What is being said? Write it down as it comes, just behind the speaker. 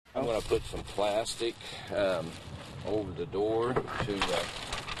going to put some plastic over the door to, in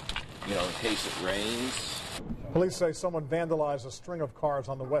case it rains. Police say someone vandalized a string of cars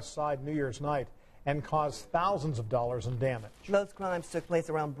on the west side New Year's night and caused thousands of dollars in damage. Those crimes took place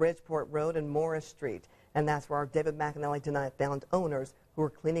around Bridgeport Road and Morris Street, and that's where our David MacAnally tonight found owners who were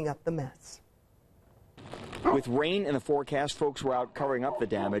cleaning up the mess. With rain in the forecast, folks were out covering up the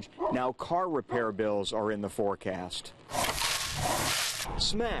damage. Now car repair bills are in the forecast.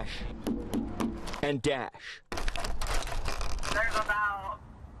 Smash and dash. There's about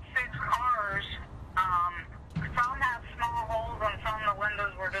 6 cars. Some have small holes and some the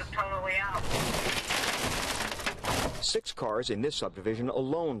windows were just totally out. 6 cars in this subdivision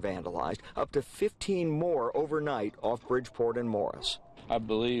alone vandalized, up to 15 more overnight off Bridgeport and Morris. I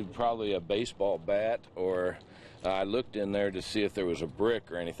believe probably a baseball bat, or I looked in there to see if there was a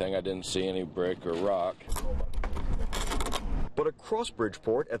brick or anything. I didn't see any brick or rock. But across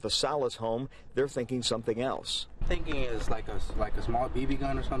Bridgeport at the Salas home, they're thinking something else. Thinking is like a small BB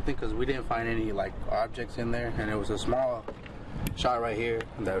gun or something, because we didn't find any objects in there, and it was a small shot right here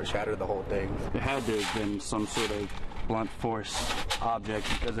that shattered the whole thing. It had to have been some sort of blunt force object,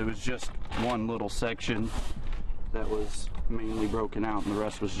 because it was just one little section that was mainly broken out and the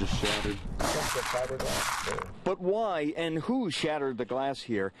rest was just shattered. But why and who shattered the glass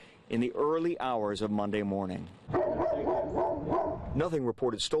here in the early hours of Monday morning? Nothing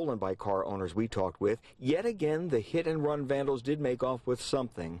reported stolen by car owners we talked with. Yet again, the hit-and-run vandals did make off with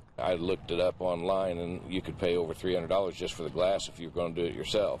something. I looked it up online, and you could pay over $300 just for the glass if you're going to do it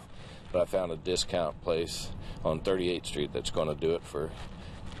yourself. But I found a discount place on 38th Street that's going to do it for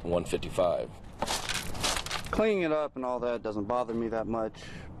 $155. Cleaning it up and all that doesn't bother me that much,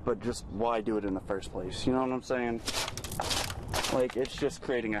 but just why do it in the first place? You know what I'm saying? Like, it's just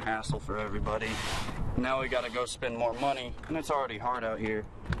creating a hassle for everybody. Now we gotta go spend more money, and it's already hard out here.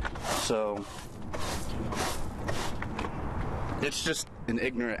 So, it's just an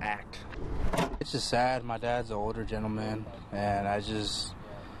ignorant act. It's just sad. My dad's an older gentleman, and I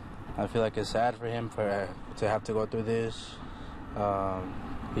feel like it's sad for him to have to go through this.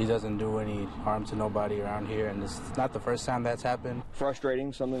 He doesn't do any harm to nobody around here, and it's not the first time that's happened.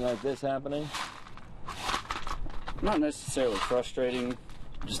 Frustrating, something like this happening? Not necessarily frustrating,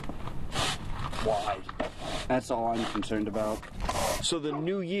 just why? That's all I'm concerned about. So the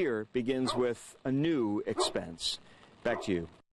new year begins with a new expense. Back to you.